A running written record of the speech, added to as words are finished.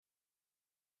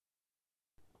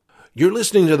You're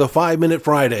listening to the 5-Minute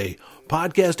Friday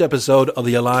podcast episode of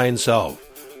The Aligned Self.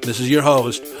 This is your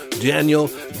host, Daniel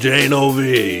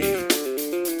Danovi.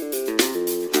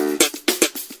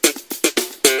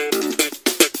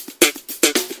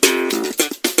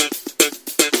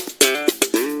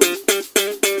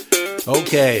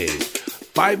 Okay,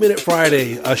 5-Minute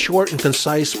Friday, a short and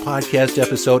concise podcast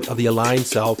episode of The Aligned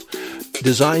Self,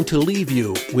 designed to leave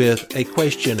you with a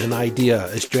question, an idea,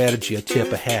 a strategy, a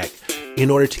tip, a hack, in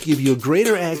order to give you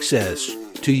greater access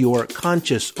to your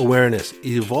conscious awareness,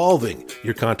 evolving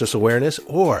your conscious awareness,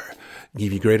 or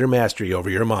give you greater mastery over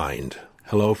your mind.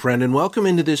 Hello, friend, and welcome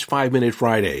into this 5-Minute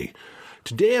Friday.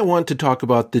 Today I want to talk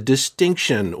about the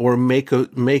distinction, or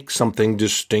make something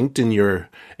distinct in your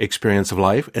experience of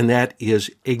life, and that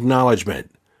is acknowledgement.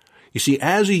 You see,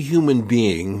 as a human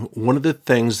being, one of the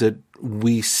things that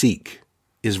we seek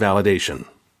is validation.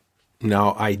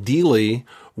 Now, ideally,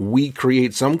 we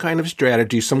create some kind of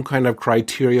strategy, some kind of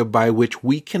criteria by which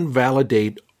we can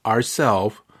validate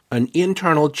ourselves, an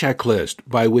internal checklist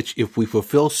by which if we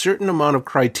fulfill certain amount of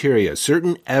criteria,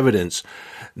 certain evidence,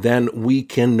 then we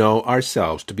can know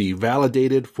ourselves to be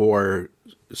validated for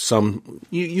some,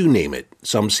 you name it,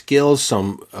 some skills,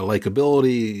 some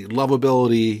likability,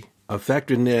 lovability,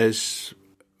 effectiveness.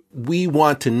 We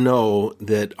want to know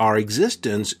that our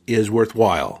existence is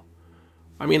worthwhile.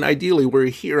 I mean, ideally, we're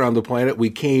here on the planet.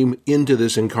 We came into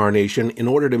this incarnation in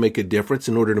order to make a difference,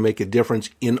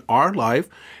 in our life,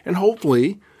 and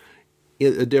hopefully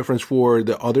a difference for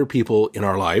the other people in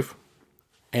our life.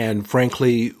 And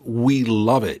frankly, we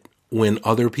love it when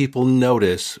other people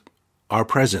notice our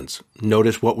presence,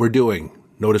 notice what we're doing,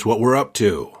 notice what we're up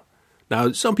to.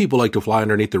 Now, some people like to fly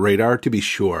underneath the radar, to be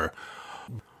sure.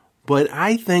 But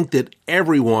I think that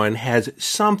everyone has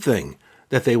something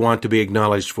that they want to be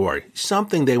acknowledged for,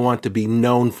 something they want to be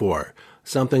known for,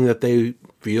 something that they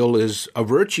feel is a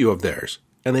virtue of theirs,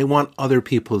 and they want other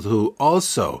people to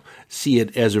also see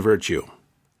it as a virtue.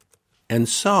 And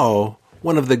so,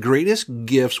 one of the greatest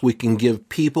gifts we can give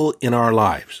people in our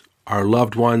lives, our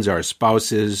loved ones, our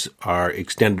spouses, our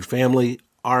extended family,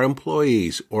 our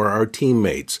employees, or our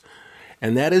teammates,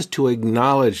 and that is to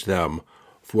acknowledge them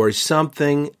for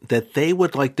something that they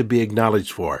would like to be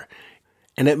acknowledged for.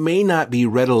 And it may not be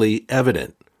readily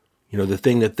evident. You know, the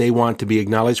thing that they want to be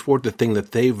acknowledged for, the thing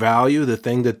that they value, the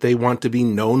thing that they want to be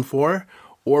known for,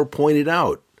 or pointed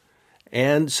out.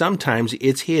 And sometimes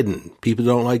it's hidden. People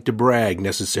don't like to brag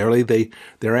necessarily.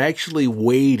 They're actually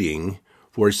waiting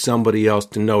for somebody else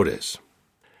to notice.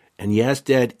 And yes,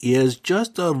 that is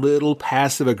just a little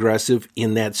passive-aggressive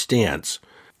in that stance.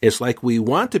 It's like we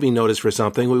want to be noticed for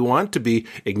something, we want to be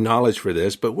acknowledged for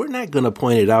this, but we're not going to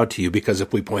point it out to you, because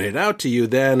if we point it out to you,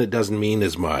 then it doesn't mean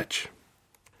as much.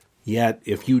 Yet,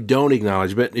 if you don't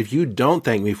acknowledge it, if you don't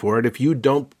thank me for it, if you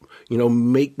don't,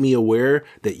 make me aware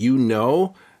that you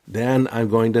know, then I'm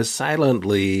going to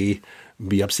silently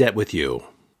be upset with you.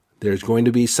 There's going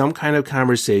to be some kind of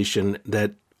conversation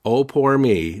that, oh, poor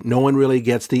me, no one really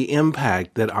gets the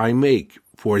impact that I make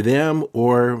for them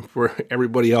or for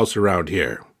everybody else around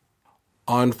here.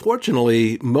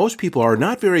 Unfortunately, most people are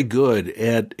not very good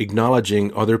at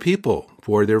acknowledging other people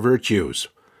for their virtues.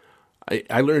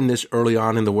 I learned this early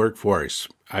on in the workforce.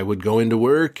 I would go into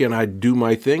work and I'd do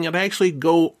my thing and actually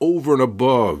go over and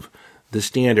above the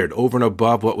standard, over and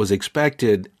above what was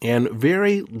expected, and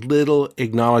very little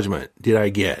acknowledgement did I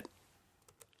get.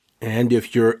 And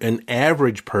if you're an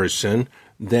average person,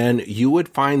 then you would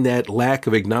find that lack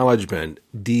of acknowledgement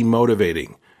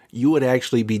demotivating. You would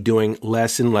actually be doing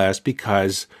less and less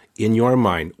because, in your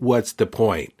mind, what's the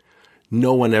point?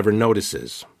 No one ever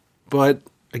notices. But,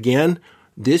 again,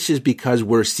 this is because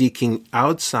we're seeking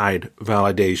outside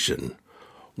validation.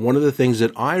 One of the things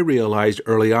that I realized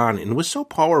early on, and it was so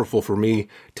powerful for me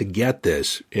to get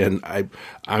this, and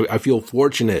I feel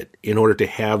fortunate in order to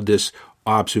have this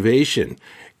observation,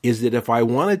 is that if I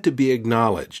wanted to be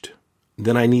acknowledged,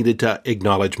 then I needed to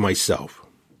acknowledge myself.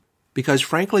 Because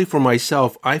frankly, for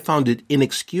myself, I found it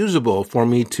inexcusable for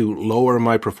me to lower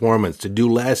my performance, to do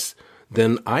less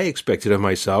than I expected of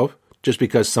myself, just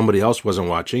because somebody else wasn't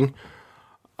watching.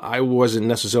 I wasn't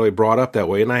necessarily brought up that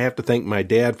way, and I have to thank my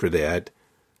dad for that,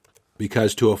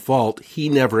 because to a fault, he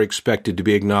never expected to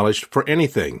be acknowledged for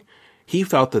anything. He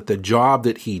felt that the job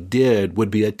that he did would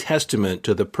be a testament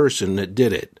to the person that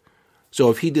did it. So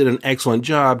if he did an excellent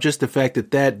job, just the fact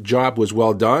that that job was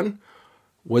well done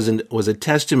was a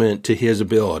testament to his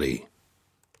ability.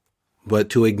 But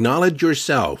to acknowledge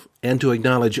yourself and to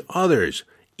acknowledge others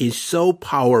is so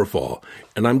powerful.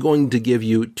 And I'm going to give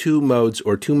you two modes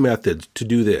or two methods to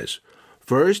do this.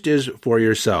 First is for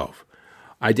yourself.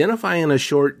 Identify in a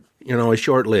short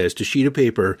list, a sheet of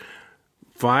paper,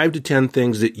 5 to 10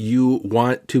 things that you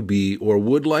want to be or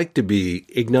would like to be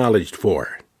acknowledged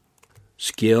for.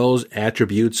 Skills,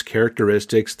 attributes,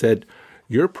 characteristics that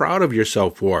you're proud of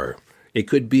yourself for. It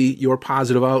could be your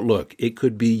positive outlook. It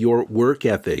could be your work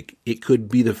ethic. It could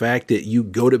be the fact that you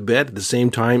go to bed at the same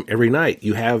time every night.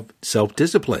 You have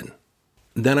self-discipline.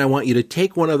 Then I want you to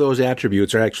take one of those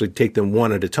attributes, or actually take them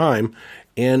one at a time,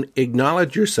 and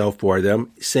acknowledge yourself for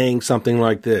them, saying something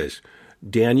like this: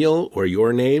 Daniel, or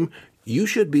your name, you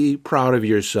should be proud of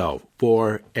yourself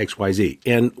for XYZ.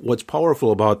 And what's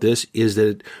powerful about this is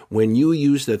that when you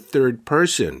use the third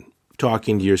person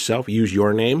talking to yourself, use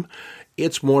your name,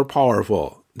 it's more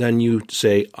powerful than you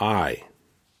say I.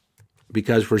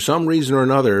 Because for some reason or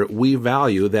another, we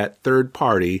value that third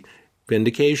party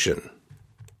vindication.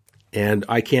 And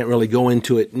I can't really go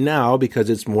into it now because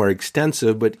it's more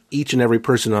extensive, but each and every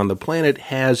person on the planet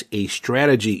has a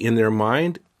strategy in their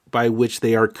mind by which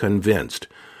they are convinced.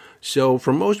 So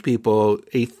for most people,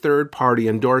 a third-party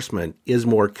endorsement is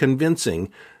more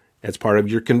convincing as part of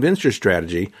your convincer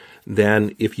strategy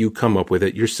than if you come up with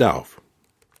it yourself.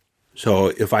 So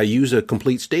if I use a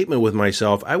complete statement with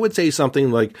myself, I would say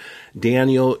something like,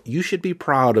 Daniel, you should be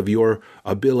proud of your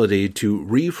ability to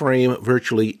reframe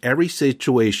virtually every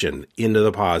situation into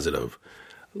the positive.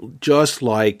 Just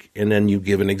like, and then you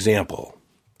give an example.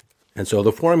 And so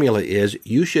the formula is,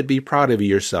 you should be proud of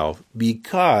yourself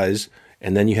because,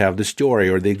 and then you have the story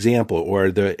or the example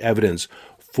or the evidence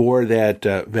for that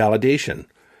validation.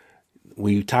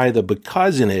 We tie the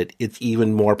because in it, it's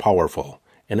even more powerful.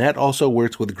 And that also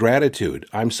works with gratitude.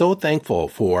 I'm so thankful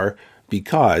for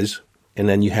because, and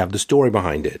then you have the story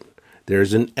behind it.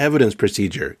 There's an evidence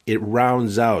procedure. It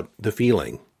rounds out the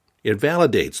feeling. It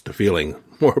validates the feeling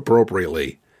more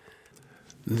appropriately.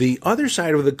 The other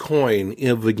side of the coin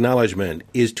of acknowledgement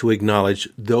is to acknowledge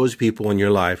those people in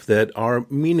your life that are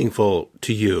meaningful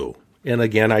to you. And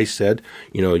again, I said,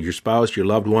 your spouse, your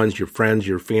loved ones, your friends,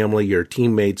 your family, your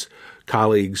teammates,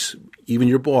 colleagues, even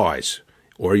your boss,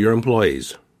 or your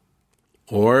employees,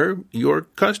 or your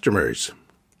customers.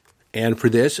 And for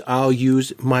this, I'll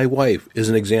use my wife as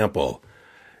an example.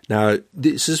 Now,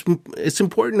 it's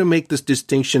important to make this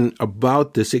distinction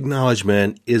about this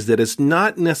acknowledgement, is that it's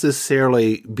not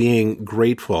necessarily being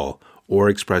grateful or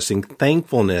expressing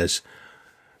thankfulness,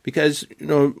 because,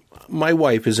 my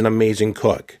wife is an amazing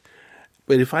cook.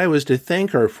 But if I was to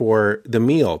thank her for the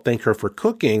meal, thank her for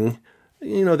cooking,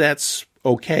 that's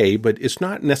okay, but it's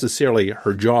not necessarily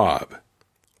her job,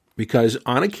 because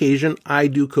on occasion I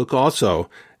do cook also,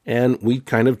 and we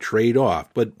kind of trade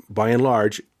off. But by and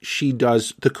large, she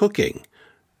does the cooking,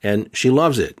 and she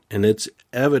loves it, and it's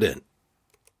evident.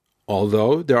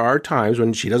 Although there are times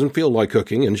when she doesn't feel like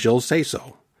cooking, and she'll say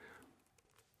so.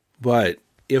 But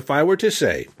if I were to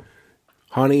say,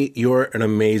 honey, you're an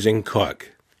amazing cook,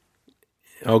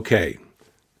 okay,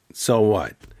 so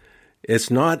what?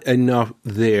 It's not enough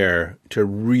there to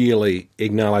really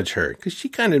acknowledge her, because she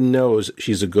kind of knows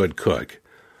she's a good cook.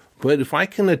 But if I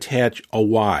can attach a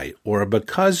why or a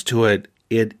because to it,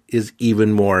 it is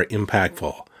even more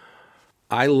impactful.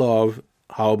 I love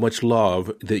how much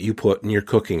love that you put in your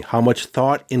cooking, how much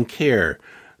thought and care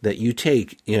that you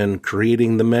take in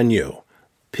creating the menu,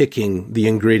 picking the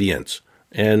ingredients.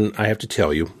 And I have to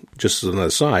tell you, just as an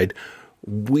aside,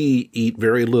 we eat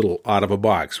very little out of a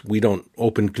box. We don't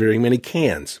open very many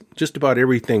cans. Just about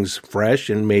everything's fresh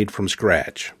and made from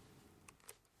scratch.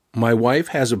 My wife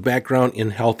has a background in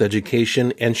health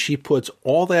education, and she puts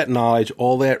all that knowledge,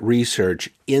 all that research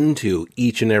into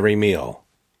each and every meal.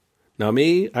 Now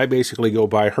me, I basically go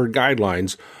by her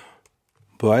guidelines,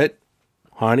 but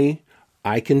honey,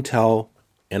 I can tell,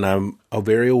 and I'm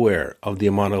very aware of the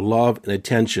amount of love and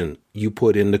attention you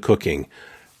put into cooking.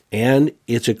 And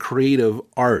it's a creative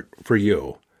art for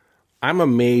you. I'm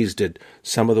amazed at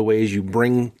some of the ways you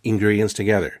bring ingredients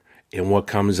together and what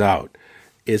comes out.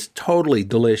 It's totally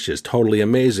delicious, totally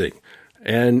amazing.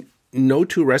 And no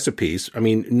two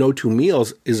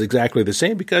meals is exactly the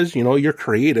same because, you're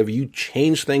creative. You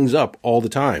change things up all the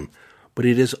time. But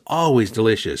it is always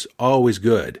delicious, always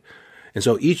good. And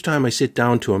so each time I sit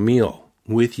down to a meal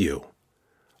with you,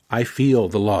 I feel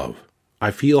the love. I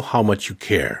feel how much you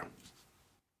care.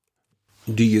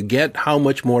 Do you get how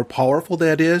much more powerful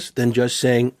that is than just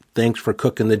saying, thanks for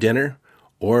cooking the dinner,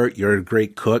 or you're a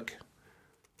great cook?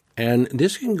 And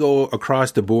this can go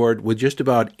across the board with just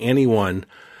about anyone.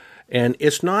 And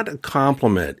it's not a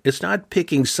compliment. It's not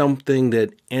picking something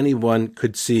that anyone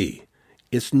could see.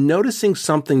 It's noticing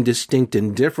something distinct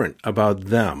and different about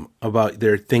them, about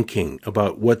their thinking,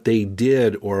 about what they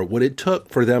did or what it took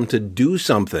for them to do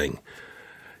something.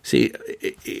 See,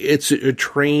 it's a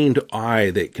trained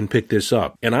eye that can pick this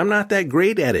up, and I'm not that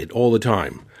great at it all the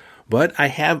time. But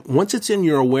once it's in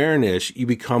your awareness, you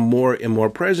become more and more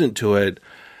present to it,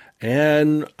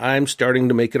 and I'm starting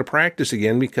to make it a practice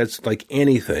again because, like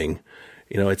anything,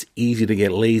 it's easy to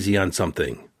get lazy on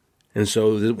something. And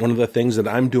so one of the things that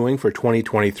I'm doing for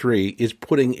 2023 is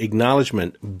putting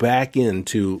acknowledgement back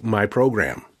into my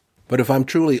program. But if I'm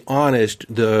truly honest,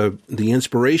 the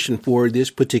inspiration for this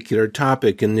particular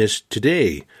topic in this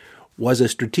today was a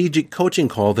strategic coaching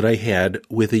call that I had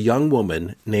with a young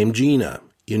woman named Gina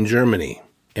in Germany.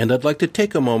 And I'd like to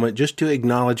take a moment just to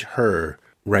acknowledge her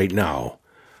right now.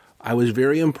 I was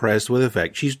very impressed with the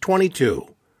fact she's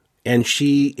 22, and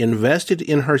she invested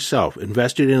in herself,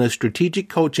 invested in a strategic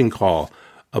coaching call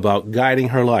about guiding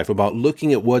her life, about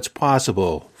looking at what's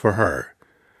possible for her.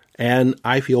 And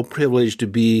I feel privileged to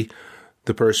be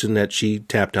the person that she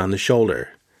tapped on the shoulder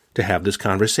to have this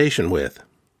conversation with.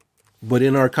 But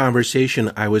in our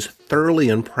conversation, I was thoroughly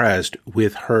impressed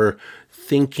with her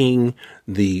thinking,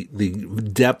 the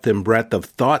depth and breadth of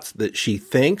thoughts that she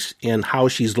thinks, and how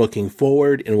she's looking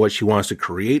forward and what she wants to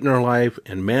create in her life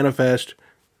and manifest.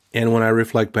 And when I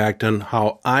reflect back on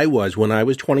how I was when I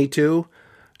was 22,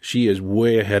 she is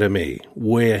way ahead of me,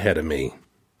 way ahead of me.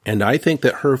 And I think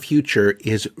that her future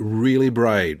is really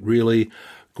bright, really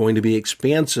going to be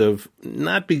expansive,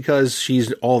 not because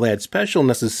she's all that special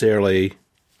necessarily,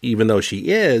 even though she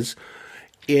is.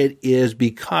 It is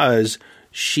because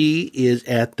she is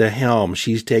at the helm.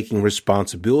 She's taking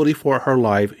responsibility for her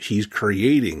life. She's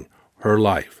creating her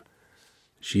life.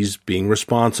 She's being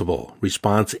responsible,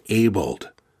 response-abled.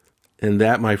 And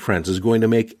that, my friends, is going to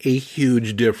make a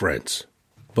huge difference.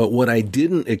 But what I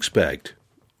didn't expect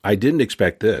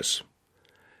this.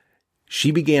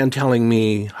 She began telling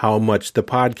me how much the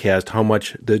podcast, how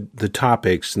much the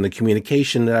topics and the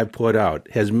communication that I put out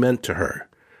has meant to her.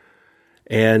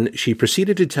 And she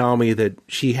proceeded to tell me that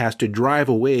she has to drive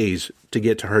a ways to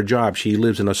get to her job. She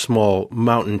lives in a small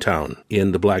mountain town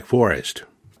in the Black Forest.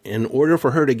 In order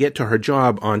for her to get to her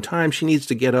job on time, she needs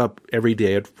to get up every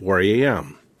day at 4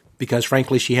 a.m. Because,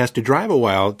 frankly, she has to drive a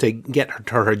while to get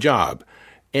to her job.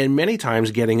 And many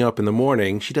times getting up in the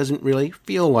morning, she doesn't really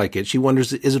feel like it. She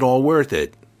wonders, is it all worth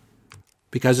it?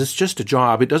 Because it's just a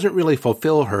job. It doesn't really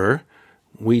fulfill her.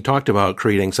 We talked about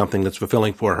creating something that's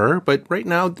fulfilling for her. But right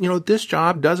now, this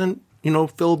job doesn't,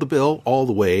 fill the bill all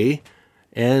the way.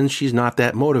 And she's not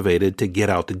that motivated to get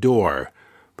out the door.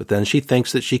 But then she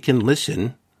thinks that she can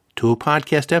listen to a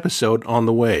podcast episode on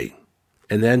the way.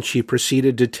 And then she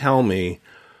proceeded to tell me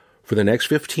for the next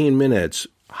 15 minutes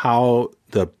how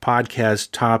the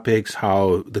podcast topics,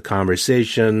 how the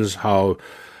conversations, how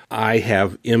I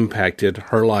have impacted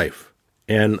her life.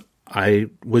 And I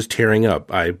was tearing up.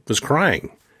 I was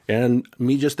crying. And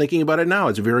me just thinking about it now,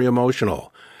 it's very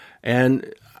emotional.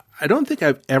 And I don't think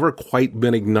I've ever quite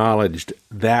been acknowledged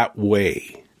that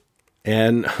way.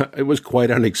 And it was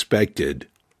quite unexpected.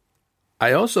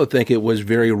 I also think it was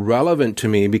very relevant to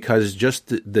me because just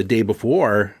the day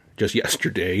before, just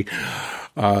yesterday,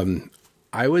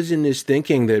 I was in this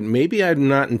thinking that maybe I'm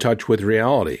not in touch with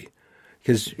reality.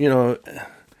 Because,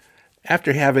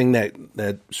 after having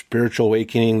that spiritual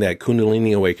awakening, that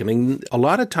Kundalini awakening, a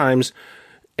lot of times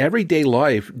everyday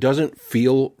life doesn't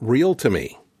feel real to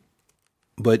me.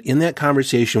 But in that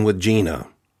conversation with Gina,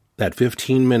 that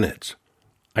 15 minutes,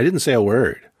 I didn't say a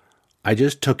word. I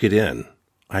just took it in.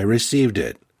 I received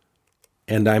it.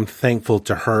 And I'm thankful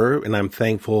to her, and I'm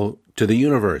thankful to the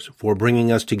universe for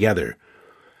bringing us together.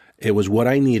 It was what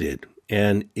I needed,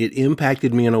 and it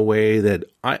impacted me in a way that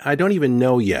I don't even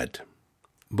know yet.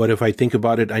 But if I think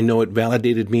about it, I know it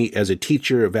validated me as a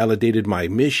teacher, it validated my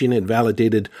mission, it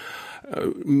validated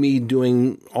me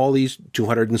doing all these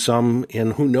 200 and some,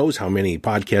 and who knows how many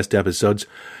podcast episodes.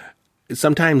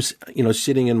 Sometimes,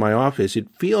 sitting in my office,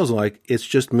 it feels like it's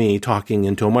just me talking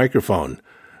into a microphone.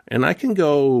 And I can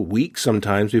go weeks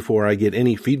sometimes before I get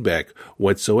any feedback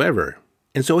whatsoever.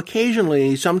 And so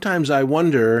occasionally, sometimes I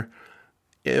wonder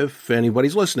if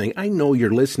anybody's listening. I know you're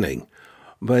listening,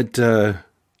 but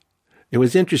it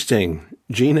was interesting.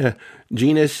 Gina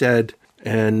said,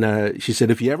 and she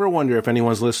said, if you ever wonder if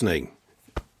anyone's listening,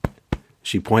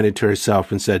 she pointed to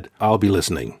herself and said, I'll be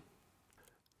listening.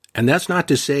 And that's not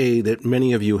to say that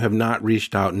many of you have not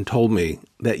reached out and told me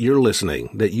that you're listening,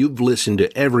 that you've listened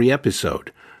to every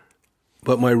episode.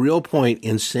 But my real point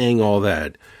in saying all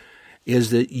that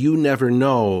is that you never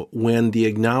know when the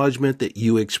acknowledgement that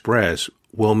you express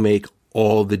will make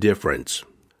all the difference.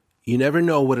 You never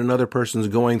know what another person's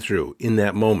going through in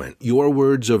that moment. Your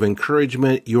words of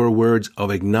encouragement, your words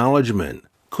of acknowledgement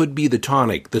could be the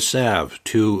tonic, the salve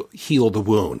to heal the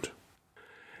wound.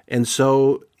 And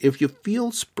so if you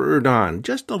feel spurred on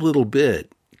just a little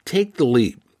bit, take the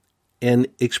leap and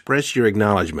express your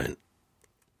acknowledgement.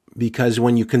 Because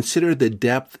when you consider the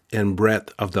depth and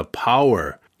breadth of the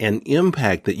power and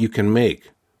impact that you can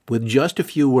make with just a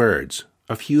few words,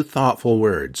 a few thoughtful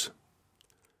words,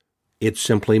 it's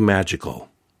simply magical.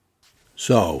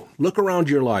 So look around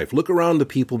your life, look around the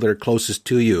people that are closest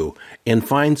to you, and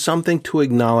find something to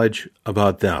acknowledge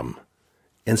about them.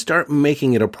 And start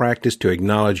making it a practice to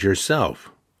acknowledge yourself,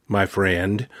 my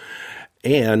friend.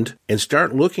 And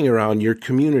start looking around your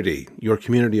community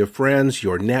of friends,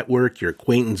 your network, your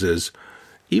acquaintances,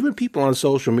 even people on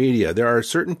social media. There are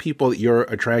certain people that you're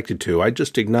attracted to. I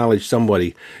just acknowledged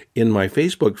somebody in my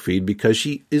Facebook feed because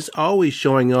she is always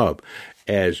showing up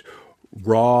as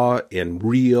raw and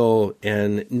real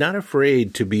and not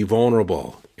afraid to be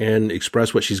vulnerable and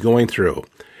express what she's going through.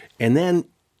 And then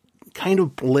kind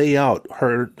of lay out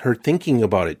her thinking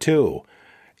about it too.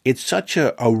 It's such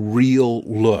a real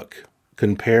look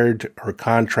compared or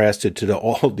contrasted to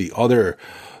all the other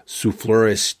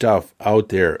souffleurist stuff out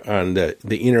there on the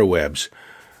interwebs.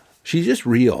 She's just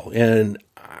real. And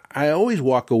I always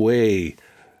walk away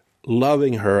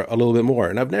loving her a little bit more.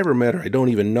 And I've never met her. I don't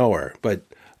even know her. But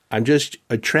I'm just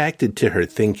attracted to her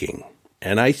thinking.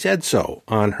 And I said so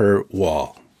on her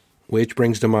wall. Which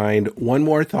brings to mind one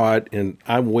more thought, and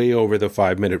I'm way over the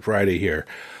 5-Minute Friday here.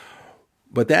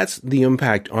 But that's the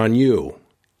impact on you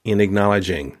in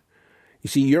acknowledging. You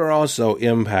see, you're also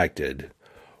impacted.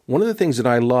 One of the things that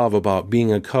I love about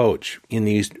being a coach in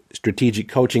these strategic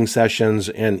coaching sessions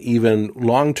and even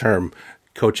long-term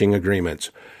coaching agreements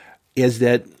is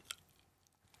that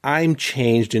I'm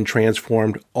changed and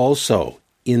transformed also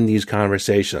in these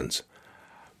conversations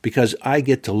because I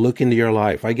get to look into your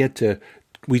life.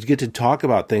 We get to talk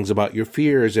about things, about your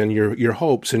fears and your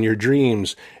hopes and your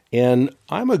dreams, and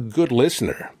I'm a good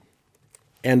listener.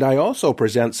 And I also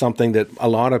present something that a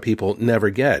lot of people never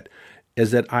get, is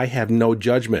that I have no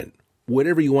judgment.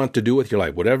 Whatever you want to do with your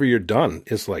life, whatever you're done,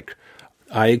 it's like,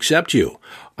 I accept you.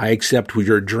 I accept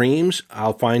your dreams.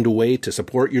 I'll find a way to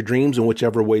support your dreams in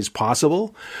whichever way is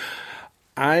possible.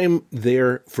 I'm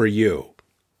there for you.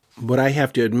 But I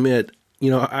have to admit,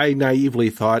 I naively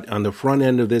thought on the front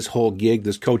end of this whole gig,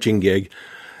 this coaching gig,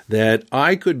 that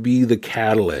I could be the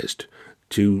catalyst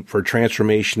for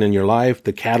transformation in your life,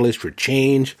 the catalyst for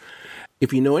change.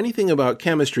 If you know anything about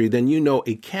chemistry, then you know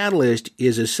a catalyst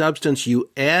is a substance you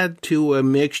add to a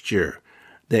mixture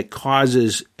that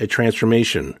causes a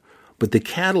transformation. But the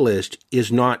catalyst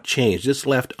is not changed. It's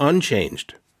left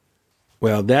unchanged.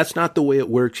 Well, that's not the way it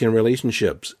works in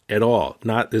relationships at all,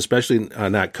 especially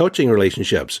not coaching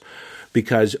relationships.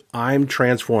 Because I'm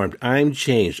transformed, I'm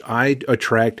changed. I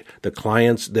attract the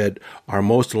clients that are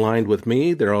most aligned with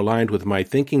me, that are aligned with my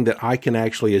thinking, that I can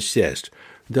actually assist.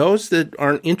 Those that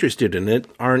aren't interested in it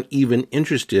aren't even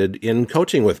interested in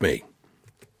coaching with me.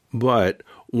 But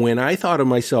when I thought of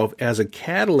myself as a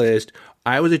catalyst,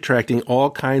 I was attracting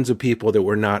all kinds of people that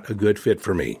were not a good fit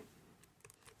for me.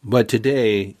 But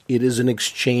today, it is an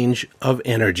exchange of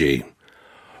energy.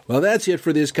 Well, that's it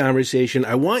for this conversation.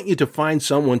 I want you to find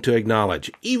someone to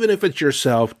acknowledge, even if it's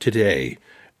yourself today.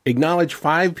 Acknowledge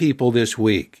 5 people this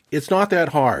week. It's not that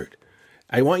hard.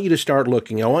 I want you to start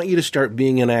looking. I want you to start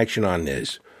being in action on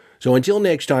this. So until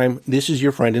next time, this is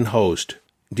your friend and host,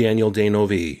 Daniel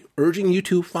Denovi, urging you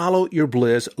to follow your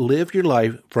bliss, live your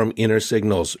life from inner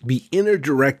signals, be inner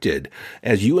directed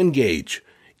as you engage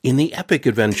in the epic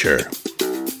adventure.